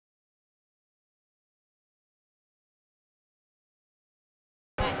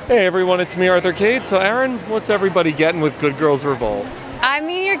Hey everyone, it's me, Arthur Kade. So Erin, what's everybody getting with Good Girls Revolt? I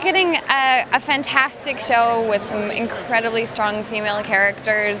mean, you're getting a fantastic show with some incredibly strong female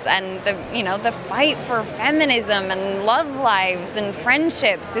characters, and the fight for feminism and love lives and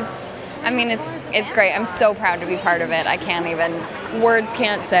friendships. It's great. I'm so proud to be part of it. I can't even, words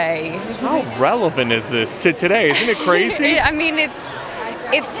can't say. How relevant is this to today? Isn't it crazy? I mean, it's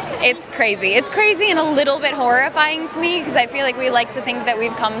crazy. It's crazy and a little bit horrifying to me, because I feel like we like to think that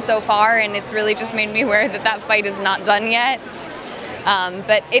we've come so far, and it's really just made me aware that that fight is not done yet.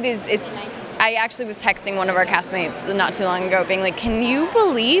 But I actually was texting one of our castmates not too long ago being like, can you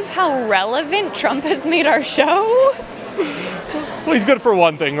believe how relevant Trump has made our show? Well, he's good for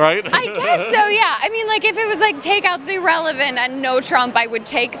one thing, right? I guess so, yeah. I mean, like, if it was like, take out the irrelevant and no Trump, I would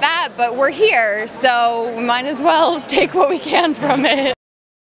take that, but we're here, so we might as well take what we can from it.